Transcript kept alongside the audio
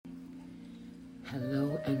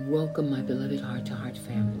Hello and welcome, my beloved Heart to Heart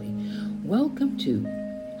family. Welcome to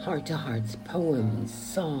Heart to Heart's poems,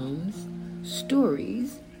 psalms,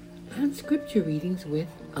 stories, and scripture readings with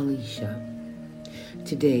Alicia.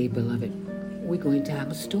 Today, beloved, we're going to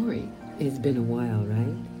have a story. It's been a while,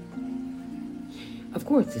 right? Of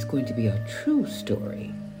course, it's going to be a true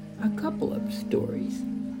story, a couple of stories.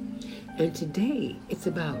 And today, it's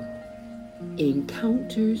about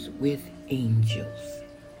encounters with angels.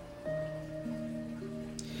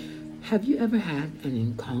 Have you ever had an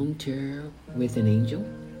encounter with an angel?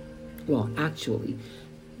 Well, actually,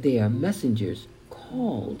 they are messengers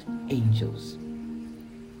called angels.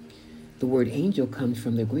 The word angel comes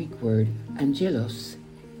from the Greek word angelos,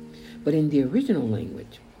 but in the original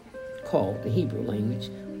language, called the Hebrew language,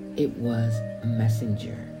 it was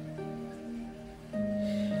messenger.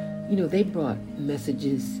 They brought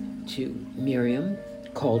messages to Miriam,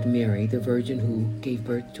 called Mary, the virgin who gave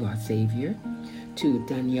birth to our Savior, to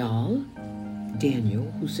Daniel,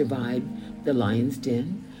 who survived the lion's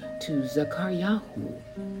den, to Zachariahu,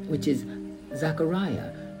 which is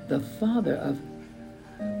Zachariah, the father of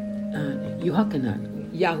Yahuchanan,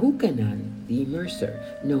 the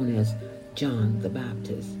immerser, known as John the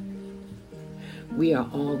Baptist. We are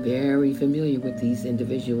all very familiar with these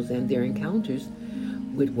individuals and their encounters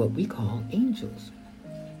with what we call angels.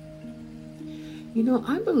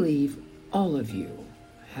 I believe all of you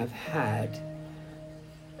have had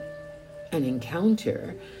an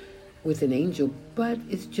encounter with an angel, but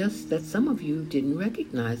it's just that some of you didn't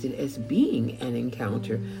recognize it as being an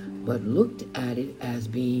encounter, but looked at it as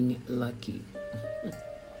being lucky.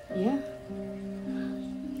 Yeah.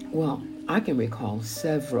 Well, I can recall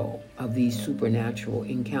several of these supernatural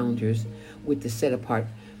encounters with the set-apart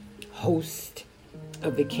host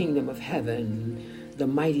of the kingdom of heaven, the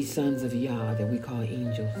mighty sons of Yah that we call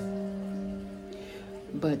angels.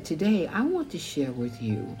 But today, I want to share with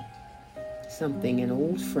you something an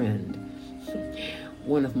old friend,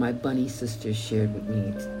 one of my bunny sisters, shared with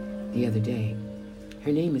me the other day.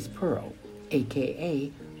 Her name is Pearl,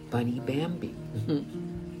 a.k.a. Bunny Bambi.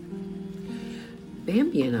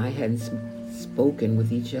 Bambi and I hadn't spoken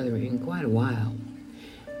with each other in quite a while.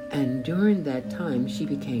 And during that time, she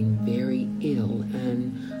became very ill,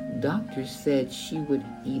 and doctors said she would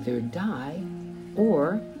either die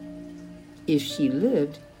or, if she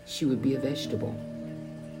lived, she would be a vegetable.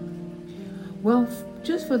 Well,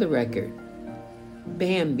 just for the record,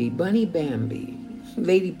 Bunny Bambi,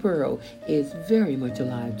 Lady Pearl, is very much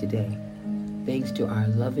alive today, thanks to our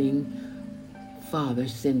loving Father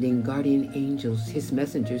sending guardian angels, his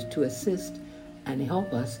messengers, to assist and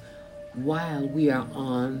help us while we are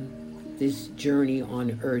on this journey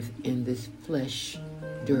on earth in this flesh,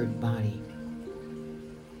 dirt body.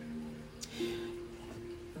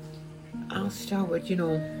 I'll start with,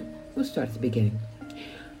 we'll start at the beginning.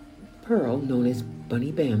 Pearl, known as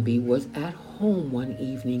Bunny Bambi, was at home one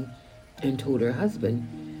evening and told her husband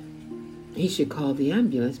he should call the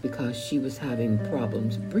ambulance because she was having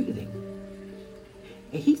problems breathing.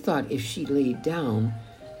 And he thought if she laid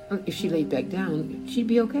back down, she'd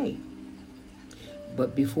be okay.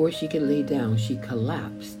 But before she could lay down, she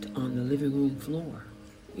collapsed on the living room floor.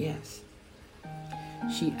 Yes.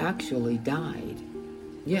 She actually died.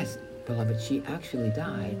 Yes, beloved, she actually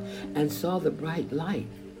died and saw the bright light.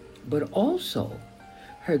 But also,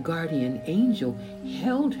 her guardian angel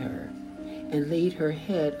held her and laid her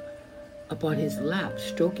head upon his lap,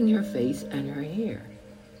 stroking her face and her hair.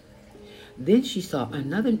 Then she saw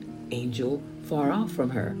another angel far off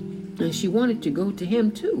from her, and she wanted to go to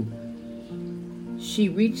him too. She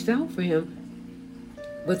reached out for him,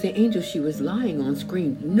 but the angel she was lying on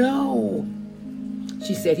screamed, "No!"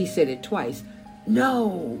 He said it twice.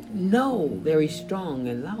 "No, no," very strong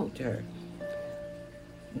and loud to her.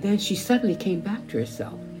 Then she suddenly came back to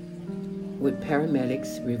herself, with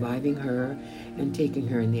paramedics reviving her and taking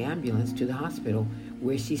her in the ambulance to the hospital,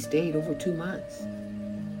 where she stayed over 2 months.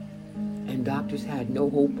 And doctors had no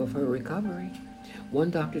hope of her recovery. One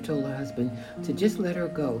doctor told her husband to just let her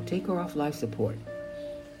go, take her off life support.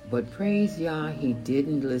 But praise Yah, he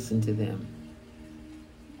didn't listen to them.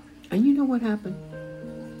 And you know what happened?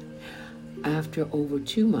 After over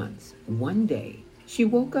 2 months, one day, she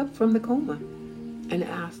woke up from the coma and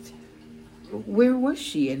asked, where was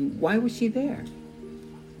she and why was she there?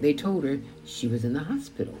 They told her she was in the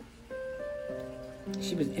hospital.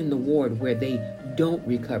 She was in the ward where they don't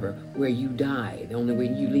recover, where you die. The only way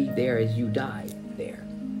you leave there is you die there.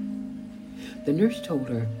 The nurse told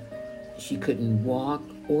her she couldn't walk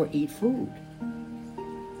or eat food.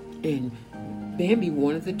 And Bambi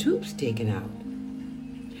wanted the tubes taken out.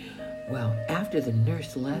 Well, after the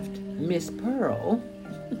nurse left, Miss Pearl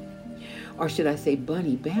or should I say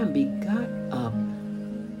Bunny Bambi, got up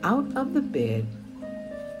out of the bed.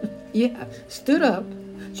 Yeah, stood up.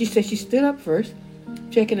 She said she stood up first,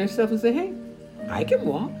 checking herself and said, hey, I can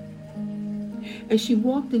walk. And she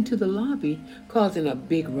walked into the lobby, causing a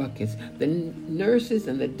big ruckus. The nurses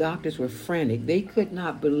and the doctors were frantic. They could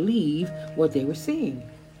not believe what they were seeing.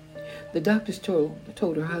 The doctors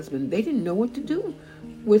told her husband they didn't know what to do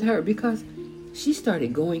with her because she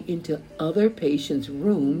started going into other patients'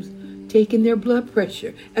 rooms, taking their blood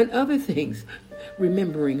pressure and other things,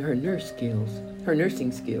 remembering her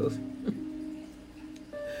nursing skills.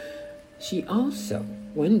 She also,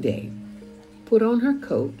 one day, put on her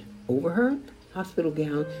coat over her hospital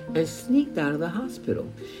gown and sneaked out of the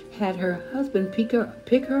hospital. Had her husband pick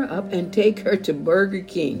her up and take her to Burger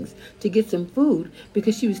King's to get some food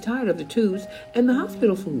because she was tired of the tubes and the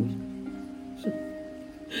hospital food.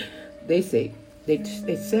 They said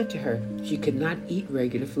to her she could not eat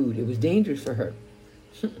regular food. It was dangerous for her.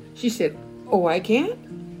 She said, oh, I can't?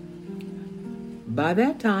 By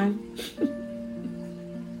that time,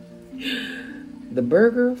 the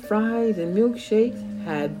burger, fries, and milkshakes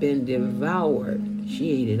had been devoured.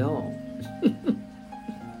 She ate it all.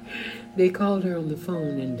 They called her on the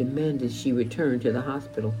phone and demanded she return to the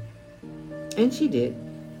hospital. And she did.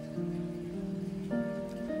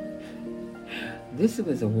 This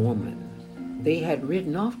was a woman they had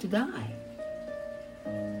written off to die.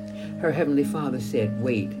 Her Heavenly Father said,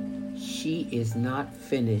 wait, she is not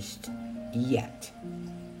finished yet.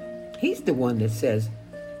 He's the one that says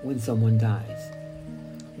when someone dies.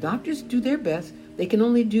 Doctors do their best. They can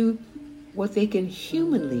only do what they can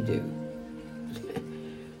humanly do.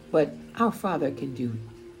 But our Father can do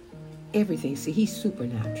everything. See, he's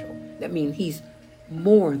supernatural. That means he's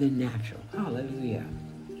more than natural. Hallelujah.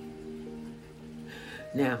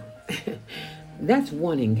 Now, that's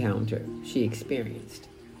one encounter she experienced.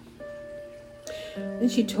 Then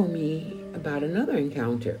she told me about another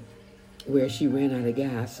encounter where she ran out of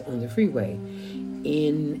gas on the freeway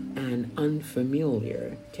in an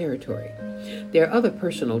unfamiliar territory. There are other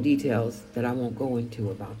personal details that I won't go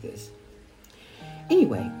into about this.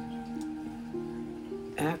 Anyway,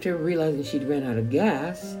 after realizing she'd ran out of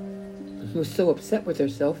gas, was so upset with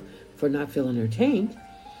herself for not filling her tank,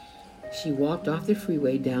 she walked off the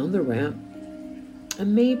freeway down the ramp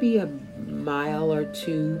and maybe a mile or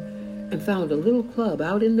two and found a little club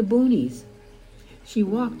out in the boonies. She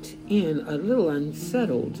walked in a little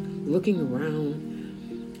unsettled, looking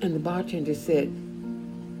around, and the bartender said,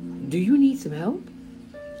 do you need some help?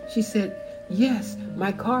 She said, yes,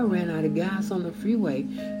 my car ran out of gas on the freeway.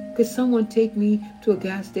 Could someone take me to a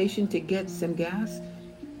gas station to get some gas?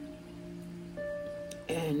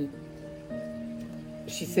 And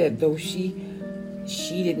she said, though she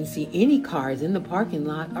didn't see any cars in the parking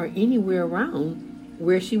lot or anywhere around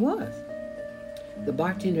where she was. The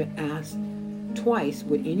bartender asked twice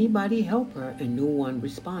would anybody help her, and no one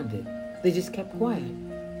responded. They just kept quiet.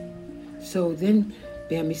 So then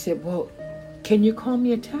Bambi said, well, can you call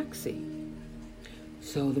me a taxi?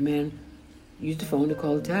 So the man used the phone to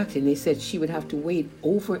call a taxi, and they said she would have to wait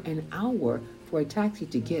over an hour for a taxi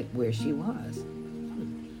to get where she was.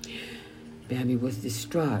 Bambi was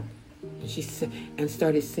distraught. She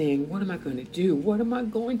started saying, what am I going to do? What am I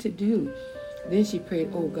going to do? Then she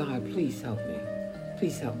prayed, oh God, please help me.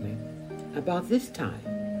 Please help me. About this time,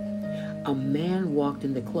 a man walked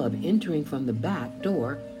in the club, entering from the back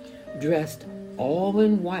door, dressed all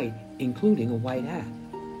in white, including a white hat.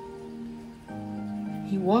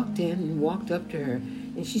 He walked in and walked up to her,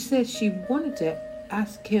 and she said she wanted to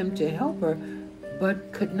ask him to help her,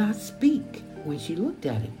 but could not speak when she looked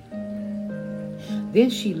at him. Then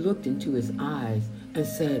she looked into his eyes and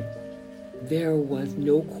said, there was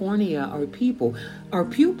no cornea or pupil.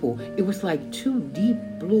 It was like two deep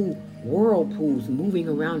blue whirlpools moving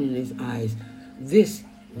around in his eyes. This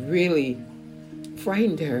really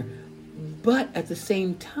frightened her, but at the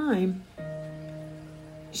same time,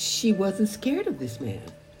 she wasn't scared of this man.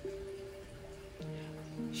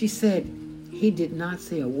 She said he did not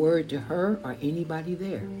say a word to her or anybody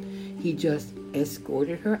there. He just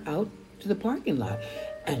escorted her out to the parking lot,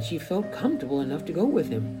 and she felt comfortable enough to go with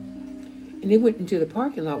him. And they went into the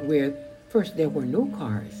parking lot where first there were no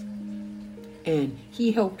cars, and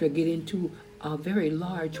he helped her get into a very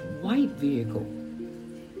large white vehicle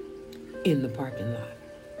in the parking lot.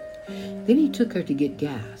 Then he took her to get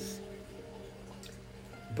gas,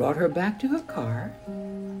 brought her back to her car,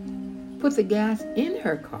 put the gas in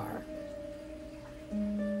her car,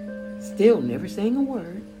 still never saying a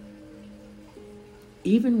word.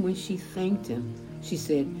 Even when she thanked him, she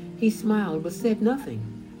said he smiled but said nothing.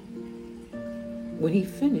 When he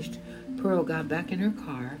finished, Pearl got back in her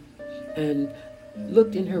car and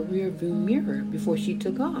looked in her rear view mirror before she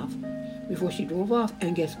drove off.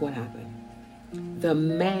 And guess what happened? The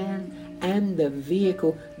man and the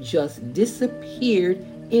vehicle just disappeared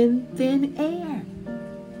in thin air.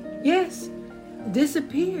 Yes,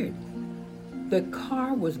 disappeared. The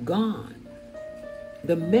car was gone.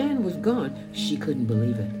 The man was gone. She couldn't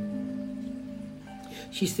believe it.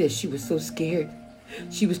 She said she was so scared.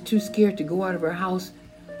 She was too scared to go out of her house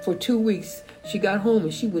for 2 weeks. She got home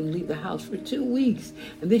and she wouldn't leave the house for 2 weeks.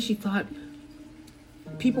 And then she thought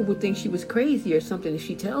people would think she was crazy or something if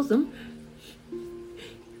she tells them.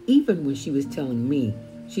 Even when she was telling me,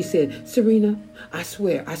 she said, Serena, I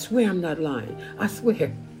swear I'm not lying. I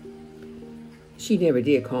swear. She never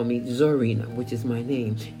did call me Zorina, which is my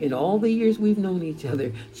name. In all the years we've known each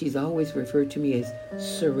other, she's always referred to me as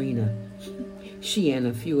Serena. She and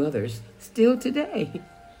a few others still today.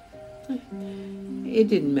 It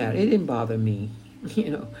didn't matter. It didn't bother me.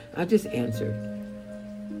 I just answered.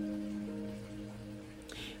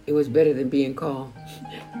 It was better than being called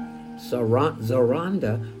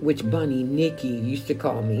Zoronda, which Bunny Nikki used to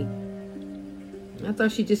call me. I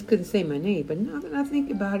thought she just couldn't say my name, but now that I think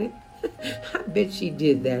about it, I bet she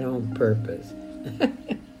did that on purpose.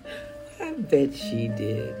 I bet she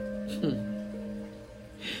did.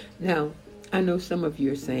 Now, I know some of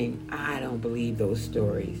you are saying, I don't believe those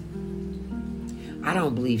stories. I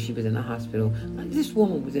don't believe she was in the hospital. This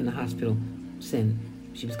woman was in the hospital saying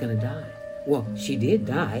she was going to die. Well, she did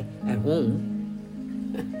die at home.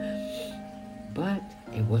 But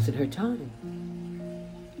it wasn't her time.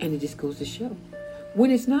 And it just goes to show, when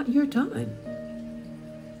it's not your time,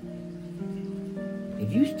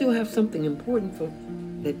 if you still have something important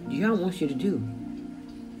that y'all wants you to do,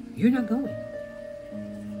 you're not going.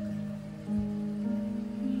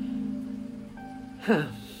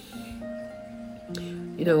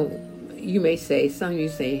 You may say, some of you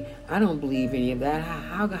say, I don't believe any of that.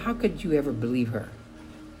 How could you ever believe her?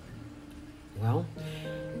 Well,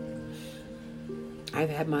 I've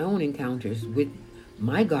had my own encounters with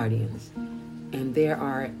my guardians, and there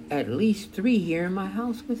are at least 3 here in my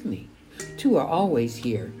house with me. 2 are always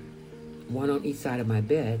here, 1 on each side of my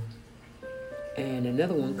bed, and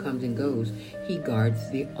another one comes and goes. He guards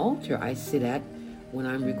the altar I sit at when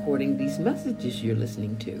I'm recording these messages you're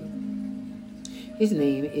listening to. His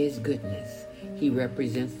name is Goodness. He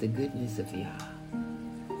represents the goodness of Yah.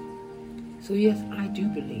 So yes, I do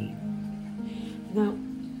believe. Now,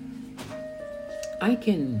 I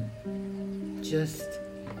can just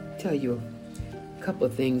tell you a couple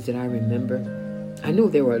of things that I remember. I know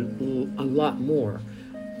there were a lot more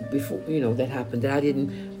before, that happened that I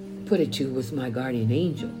didn't put it to was my guardian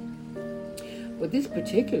angel. But this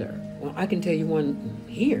particular, I can tell you one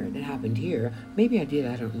here that happened here. Maybe I did,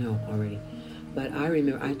 I don't know already. But I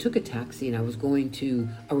remember I took a taxi and I was going to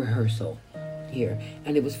a rehearsal here.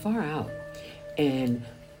 And it was far out. And,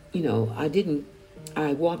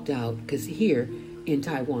 I walked out because here in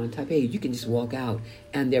Taiwan, Taipei, you can just walk out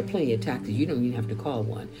and there are plenty of taxis. You don't even have to call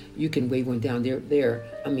one. You can wave one down. They're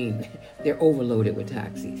overloaded with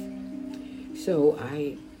taxis. So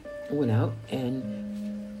I went out and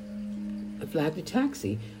I flagged a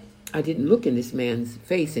taxi. I didn't look in this man's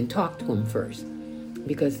face and talk to him first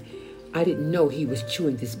because I didn't know he was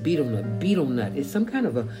chewing this betel nut. Betel nut is some kind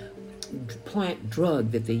of a plant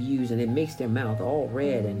drug that they use, and it makes their mouth all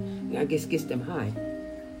red and I guess gets them high.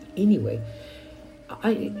 Anyway,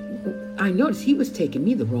 I noticed he was taking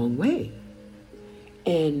me the wrong way.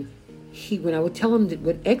 And when I would tell him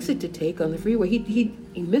what exit to take on the freeway, he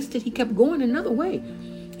missed it. He kept going another way.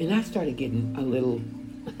 And I started getting a little,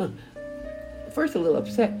 first a little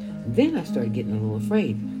upset. Then I started getting a little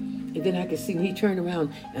afraid. And then I could see when he turned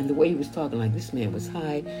around and the way he was talking, like this man was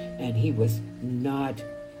high and he was not,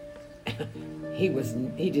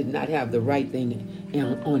 he did not have the right thing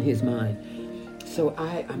on his mind. So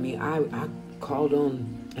I called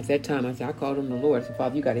on, at that time, I called on the Lord. I said,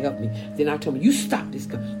 Father, you got to help me. Then I told him, you stop this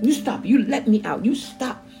guy. You stop. You let me out. You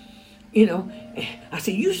stop. I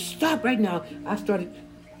said, you stop right now. I started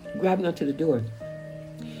grabbing onto the door.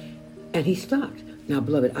 And he stopped. Now,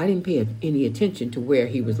 beloved, I didn't pay any attention to where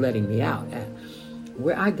he was letting me out at.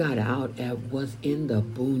 Where I got out at was in the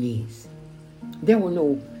boonies. There were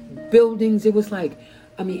no buildings. It was like,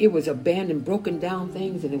 it was abandoned, broken down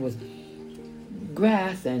things, and it was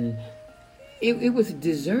grass, and it was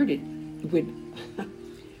deserted with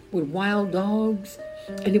wild dogs,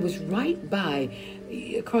 and it was right by,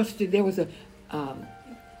 across the, there was a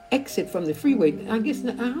exit from the freeway. I guess,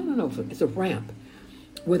 I don't know if it's a ramp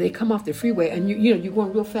where they come off the freeway, and you're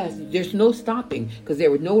going real fast. There's no stopping because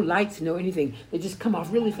there were no lights, no anything. They just come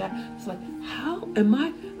off really fast. It's like, how am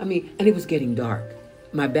I? And it was getting dark.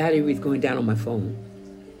 My battery was going down on my phone.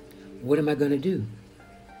 What am I going to do?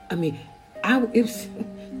 I mean,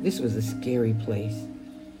 this was a scary place.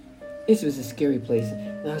 This was a scary place.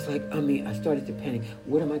 And I was like, I started to panic.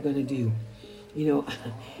 What am I going to do?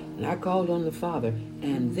 And I called on the Father.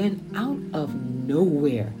 And then out of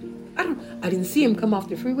nowhere, I didn't see him come off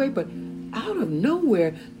the freeway, but out of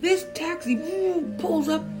nowhere, this taxi pulls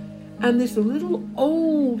up, and this little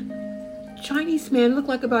old Chinese man, looked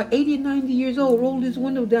like about 80 or 90 years old, rolled his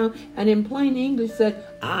window down and in plain English said,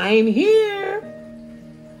 "I'm here."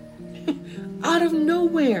 Out of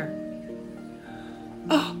nowhere.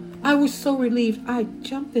 Oh, I was so relieved. I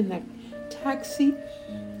jumped in that taxi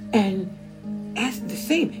and asked the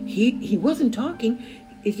same. He wasn't talking.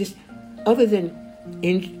 It's just, other than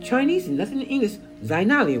in Chinese and nothing in English,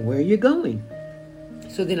 "Zainali, where are you going?"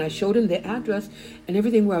 So then I showed him the address and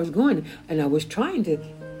everything where I was going. And I was trying to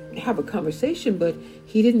have a conversation, but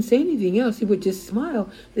he didn't say anything else. He would just smile,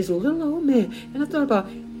 this little old man. And I thought about,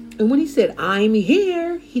 and when he said, "I'm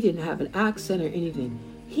here," he didn't have an accent or anything.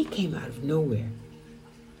 He came out of nowhere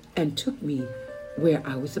and took me where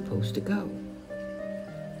I was supposed to go.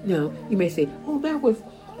 Now, you may say, oh,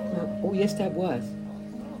 yes, that was.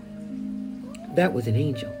 That was an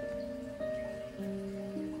angel.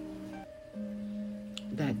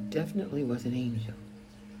 That definitely was an angel.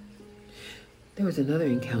 There was another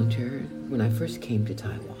encounter when I first came to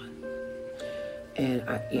Taiwan. And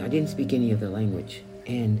I didn't speak any of the language.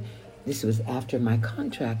 And this was after my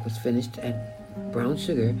contract was finished at Brown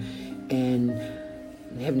Sugar. And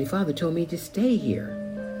the Heavenly Father told me to stay here.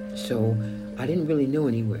 So I didn't really know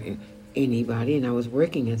anybody. And I was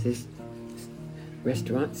working at this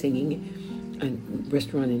restaurant, singing, and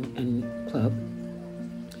club.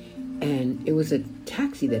 And it was a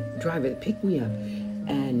taxi driver that picked me up.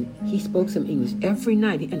 And he spoke some English every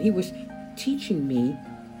night. And he was teaching me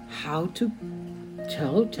how to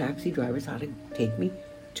tell taxi drivers how to take me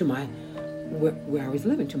to where I was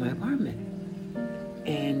living, to my apartment.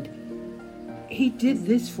 And he did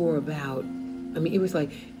this for about, it was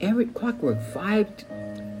like every clockwork, 5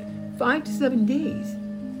 to 7 days.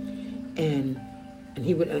 And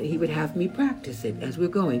he would have me practice it as we're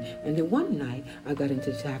going. And then one night I got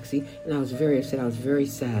into the taxi and I was very upset. I was very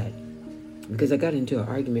sad because I got into an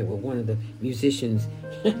argument with one of the musicians.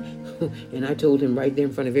 And I told him right there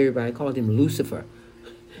in front of everybody, I called him Lucifer.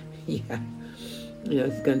 Yeah.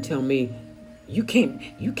 He's going to tell me, you can't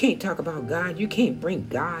talk about God. You can't bring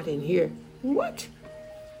God in here. What?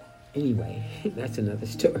 Anyway, that's another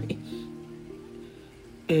story.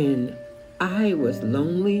 And I was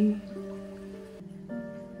lonely.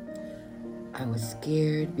 I was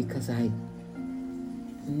scared because I'd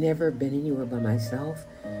never been anywhere by myself.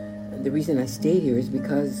 And the reason I stayed here is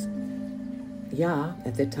because,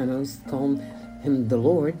 at that time I was calling him the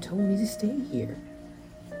Lord, told me to stay here.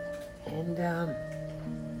 And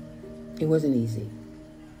it wasn't easy.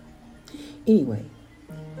 Anyway,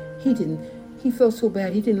 he felt so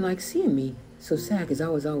bad. He didn't like seeing me so sad because I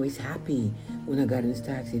was always happy when I got in his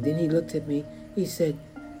taxi. Then he looked at me. He said,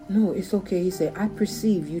 "No, it's okay." He said, "I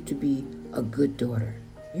perceive you to be a good daughter.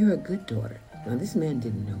 You're a good daughter." Now, this man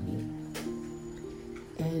didn't know me.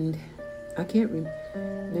 And I can't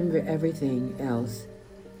remember everything else.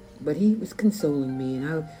 But he was consoling me.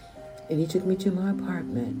 And he took me to my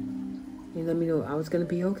apartment. He let me know I was going to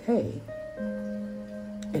be okay.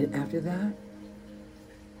 And after that,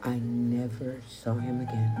 I never saw him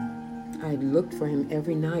again. I looked for him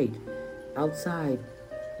every night outside.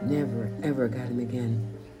 Never, ever got him again.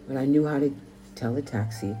 But I knew how to tell a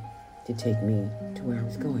taxi to take me to where I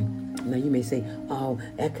was going. Now you may say, "Oh,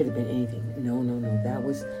 that could have been anything." No.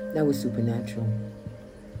 That was supernatural.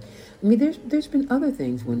 There's been other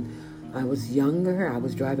things. When I was younger, I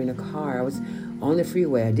was driving a car. I was on the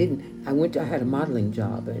freeway. I had a modeling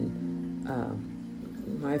job, and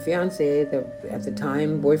my fiance, at the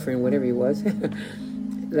time, boyfriend, whatever he was,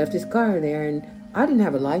 left his car there, and I didn't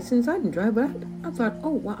have a license. I didn't drive, but I thought,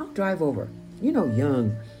 oh, well, I'll drive over.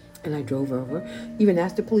 Young. And I drove over. Even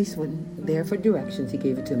asked the policeman there for directions. He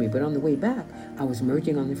gave it to me. But on the way back, I was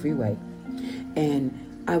merging on the freeway. And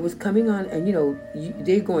I was coming on, and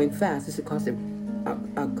they're going fast. This is across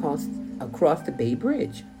the Bay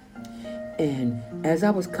Bridge. And as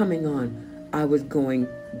I was coming on, I was going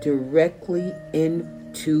directly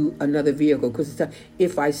into another vehicle. Because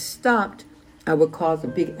if I stopped, I would cause a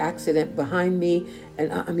big accident behind me.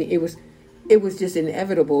 And it was just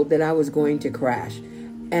inevitable that I was going to crash.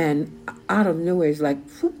 And out of nowhere, it's like,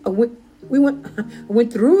 I went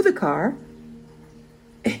through the car.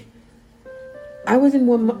 I was in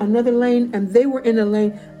another lane, and they were in a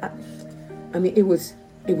lane. I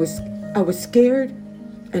was scared,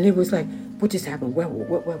 and it was like, What just happened?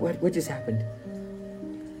 What just happened?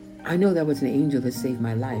 I know that was an angel that saved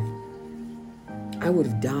my life. I would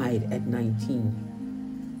have died at 19.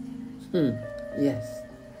 Yes,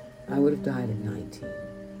 I would have died at 19.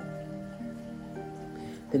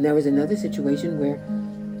 Then there was another situation where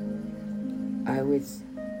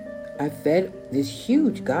I fed this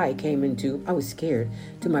huge guy came into, I was scared,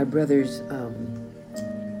 to my brother's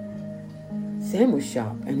sandwich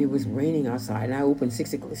shop, and it was raining outside, and I opened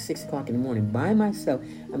 6 o'clock in the morning by myself.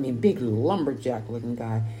 I mean, big lumberjack looking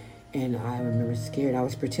guy. And I remember scared. I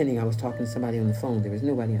was pretending I was talking to somebody on the phone. There was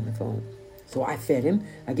nobody on the phone. So I fed him.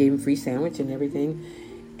 I gave him free sandwich and everything.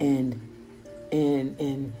 And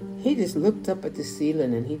he just looked up at the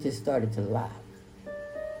ceiling and he just started to laugh.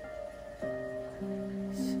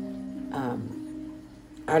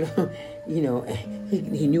 I don't, he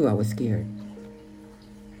knew I was scared.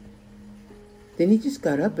 Then he just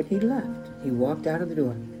got up and he left. He walked out of the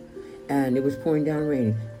door. And it was pouring down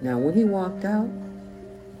raining. Now, when he walked out,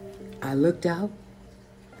 I looked out.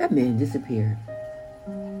 That man disappeared.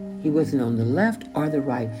 He wasn't on the left or the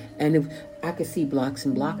right. And I could see blocks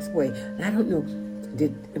and blocks away. And I don't know,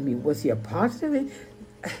 was he a part of it?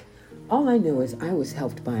 All I know is I was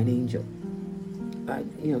helped by an angel.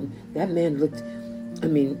 That man looked,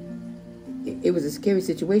 it was a scary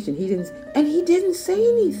situation. He didn't say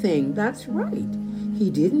anything. That's right. He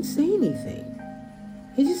didn't say anything.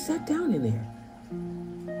 He just sat down in there.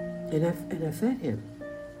 And I fed him.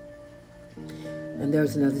 And there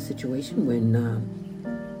was another situation when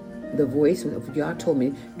the voice of God told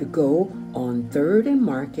me to go on 3rd and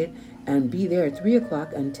Market and be there at 3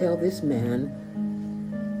 o'clock and tell this man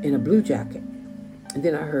in a blue jacket. And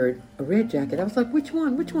then I heard a red jacket. I was like, which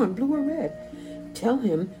one, blue or red? Tell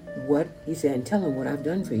him what he said and tell him what I've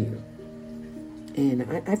done for you. And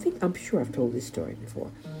I'm sure I've told this story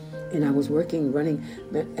before. And I was running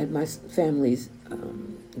at my family's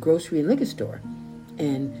grocery and liquor store.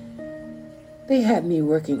 And they had me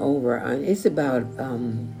working over. It's about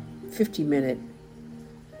 50-minute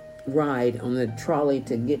ride on the trolley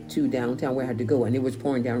to get to downtown where I had to go. And it was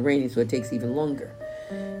pouring down raining, so it takes even longer.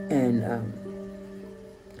 And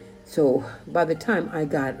so by the time I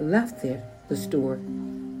left the store,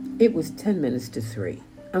 it was 10 minutes to 3.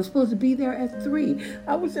 I'm supposed to be there at 3.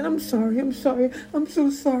 I'm sorry, I'm so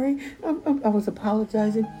sorry. I was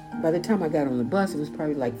apologizing. By the time I got on the bus, it was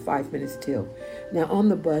probably like 5 minutes till. Now on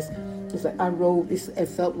the bus, it's like I rode, it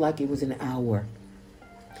felt like it was an hour.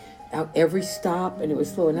 Every stop, and it was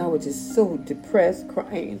slow, and I was just so depressed,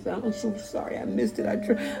 crying. I'm so sorry, I missed it. I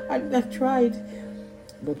tried.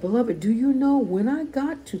 But beloved, do you know when I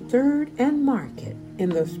got to 3rd and Market, in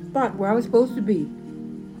the spot where I was supposed to be,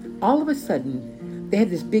 all of a sudden, they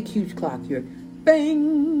had this big, huge clock here.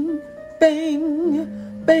 Bang, bang,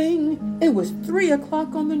 bang. It was 3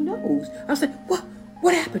 o'clock on the nose. I was like, what?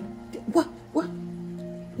 What happened? What?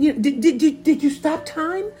 Did you stop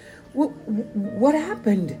time? What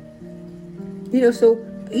happened? So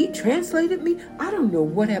he translated me. I don't know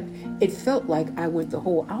what happened. It felt like I went the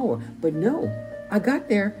whole hour, but no, I got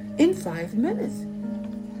there in 5 minutes.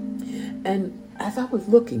 And as I was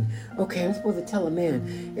looking, okay, I'm supposed to tell a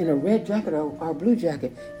man in a red jacket or blue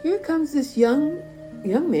jacket, here comes this young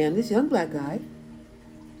man, this young black guy,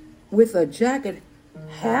 with a jacket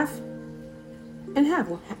half and half.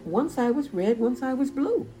 One side was red, one side was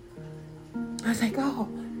blue. I was like, oh,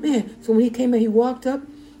 man. So when he came in, he walked up,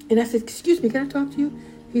 and I said, excuse me, can I talk to you?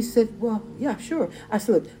 He said, well, yeah, sure. I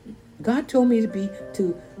said, look, God told me to be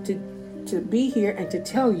here and to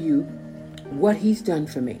tell you what he's done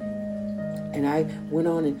for me. And I went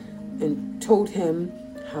on and told him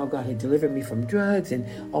how God had delivered me from drugs and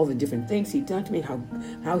all the different things he'd done to me,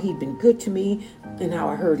 how he'd been good to me, and how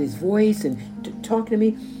I heard his voice and talking to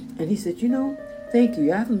me. And he said, thank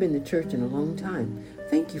you. I haven't been to church in a long time.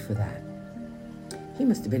 Thank you for that. He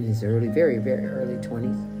must have been in his very, very early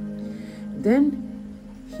 20s. Then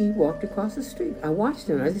he walked across the street. I watched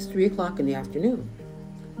him. It was 3 o'clock in the afternoon.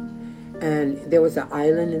 And there was an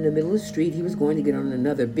island in the middle of the street. He was going to get on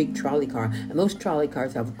another big trolley car. And those trolley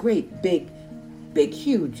cars have great, big,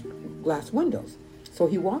 huge glass windows. So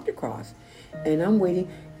he walked across. And I'm waiting.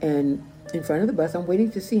 And in front of the bus, I'm waiting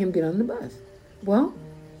to see him get on the bus. Well,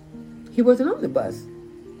 he wasn't on the bus.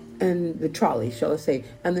 And the trolley, shall I say.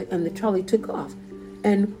 And the trolley took off.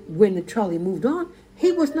 And when the trolley moved on,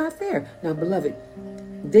 he was not there. Now, beloved,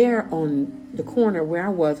 there on the corner where I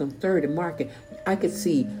was on 3rd and Market, I could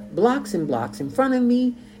see blocks and blocks in front of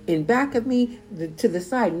me, in back of me, to the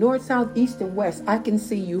side, north, south, east, and west. I can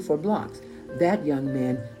see you for blocks. That young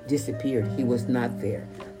man disappeared. He was not there.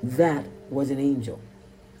 That was an angel.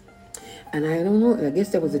 And I don't know, I guess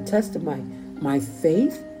that was a test of my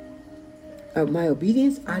faith. my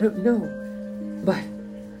obedience, I don't know. But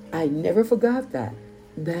I never forgot that.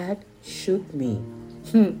 That shook me.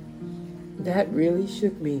 That really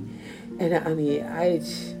shook me. And I mean, I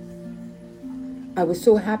was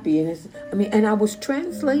so happy. And I was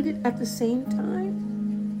translated at the same time.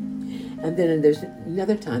 And then there's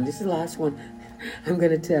another time. This is the last one I'm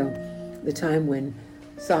going to tell. The time when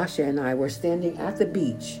Sasha and I were standing at the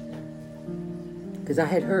beach. Because I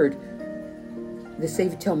had heard the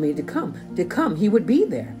Savior tell me to come. To come. He would be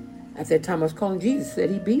there. At that time I was calling Jesus.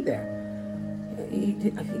 Said he'd be there.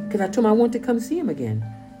 Because I told him I wanted to come see him again.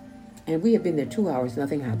 And we had been there 2 hours.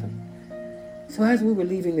 Nothing happened. So as we were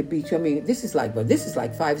leaving the beach, I mean, this is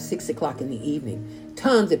like 5, 6 o'clock in the evening.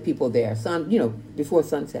 Tons of people there. Before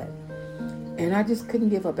sunset. And I just couldn't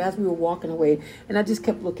give up as we were walking away. And I just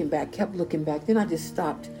kept looking back. Then I just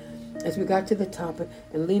stopped as we got to the top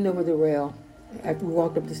and leaned over the rail after we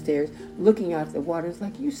walked up the stairs, looking out at the water. It's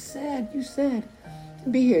like, you said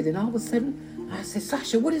be here. Then all of a sudden, I said,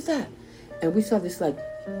 Sasha, what is that? And we saw this like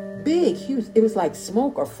big, huge, it was like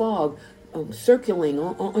smoke or fog circling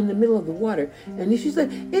on the middle of the water. And then she said,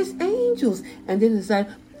 it's angels. And then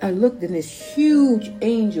I looked and this huge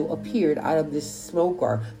angel appeared out of this smoke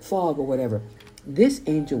or fog or whatever. This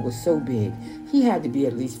angel was so big, he had to be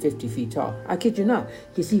at least 50 feet tall. I kid you not,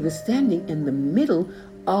 because he was standing in the middle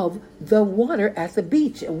of the water at the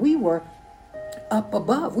beach. And we were up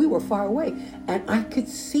above, we were far away. And I could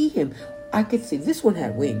see him. This one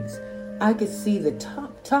had wings. I could see the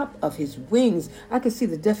top of his wings. I could see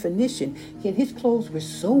the definition. And his clothes were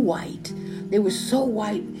so white. They were so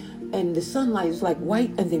white. And the sunlight was like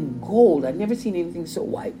white and then gold. I'd never seen anything so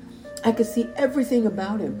white. I could see everything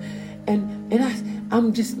about him. And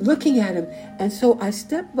I'm just looking at him. And so I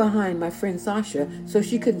stepped behind my friend Sasha so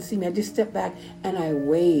she couldn't see me. I just stepped back and I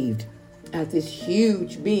waved at this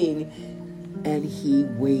huge being. And he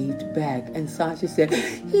waved back. And Sasha said,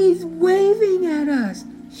 he's waving at us.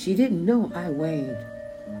 She didn't know I waved.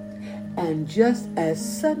 And just as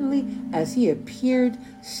suddenly as he appeared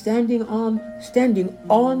standing on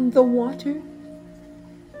the water,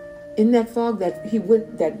 in that fog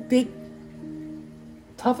that big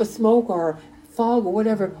puff of smoke or fog or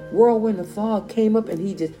whatever, whirlwind of fog came up and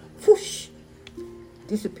he just whoosh,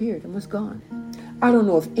 disappeared and was gone. I don't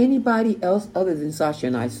know if anybody else other than Sasha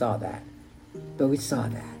and I saw that, but we saw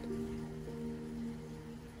that.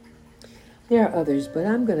 There are others, but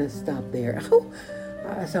I'm going to stop there.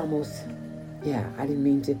 It's almost, I didn't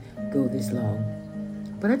mean to go this long.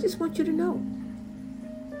 But I just want you to know,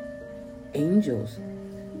 angels,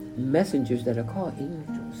 messengers that are called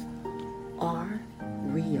angels, are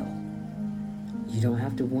real. You don't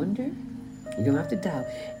have to wonder. You don't have to doubt.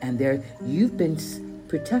 And you've been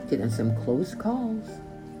protected in some close calls.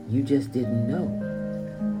 You just didn't know.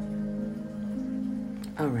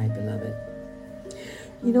 All right, beloved.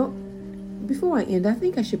 Before I end, I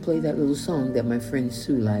think I should play that little song that my friend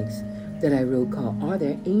Sue likes that I wrote called Are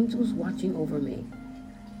There Angels Watching Over Me?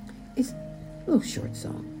 It's a little short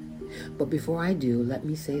song. But before I do, let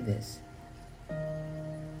me say this.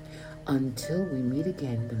 Until we meet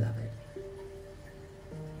again, beloved,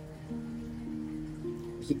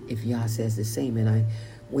 if Yah says the same and I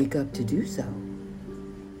wake up to do so,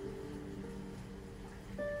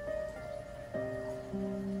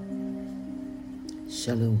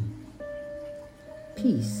 Shalom.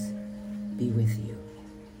 Peace be with you.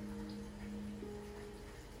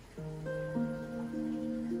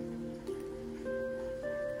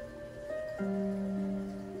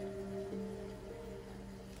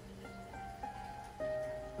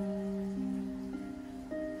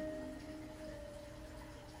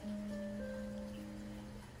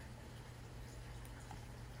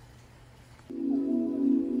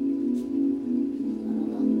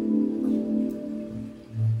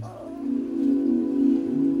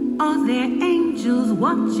 Are there angels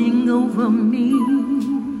watching over me?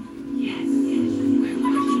 Yes.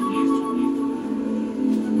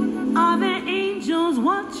 Are there angels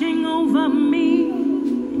watching over me?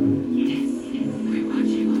 Yes. We're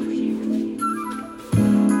watching over you.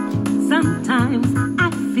 Sometimes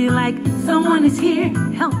I feel like someone is here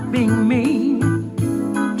helping me.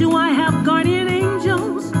 Do I have guardian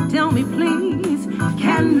angels? Tell me please,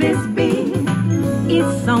 can this be? Is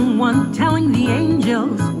someone telling the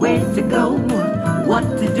angels where to go, what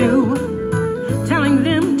to do, telling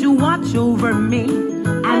them to watch over me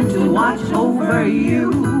and to watch over you?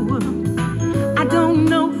 I don't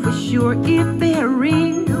know for sure if they're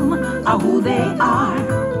real or who they are.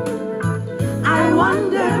 I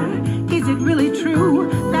wonder, is it really true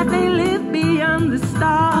that they live beyond the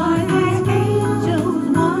stars? Are there angels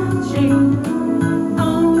watching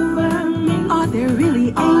over me? Are there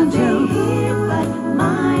really angels?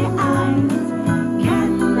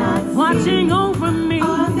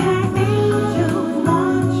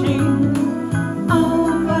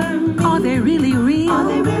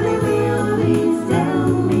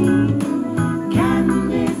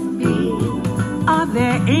 Are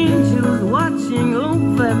there angels watching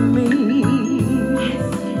over me?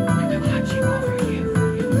 Yes, they're watching over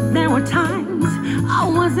you. There were times I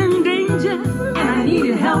was in danger and I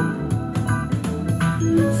needed help.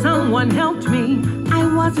 Someone helped me. I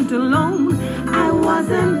wasn't alone. I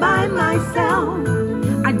wasn't by myself.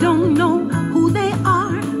 I don't know who they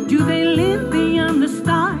are. Do they live beyond the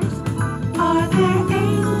stars? Are there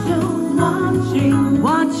angels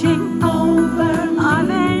watching over me? Are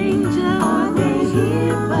there angels? Are they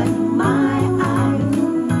here but my eyes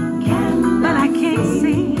that I can't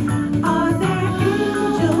see? Are there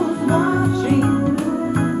angels watching?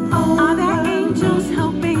 Are there angels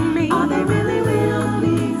helping me? Are they really real?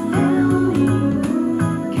 Please tell me.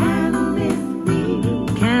 Can this be?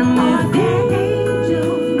 Can this be?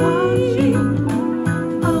 Angels watching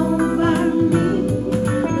over me?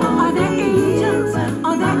 Are there angels?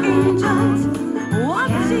 Are there angels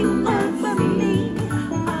watching over me?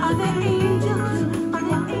 Are there angels? Are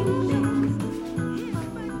there angels?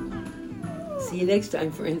 See you next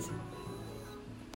time, friends.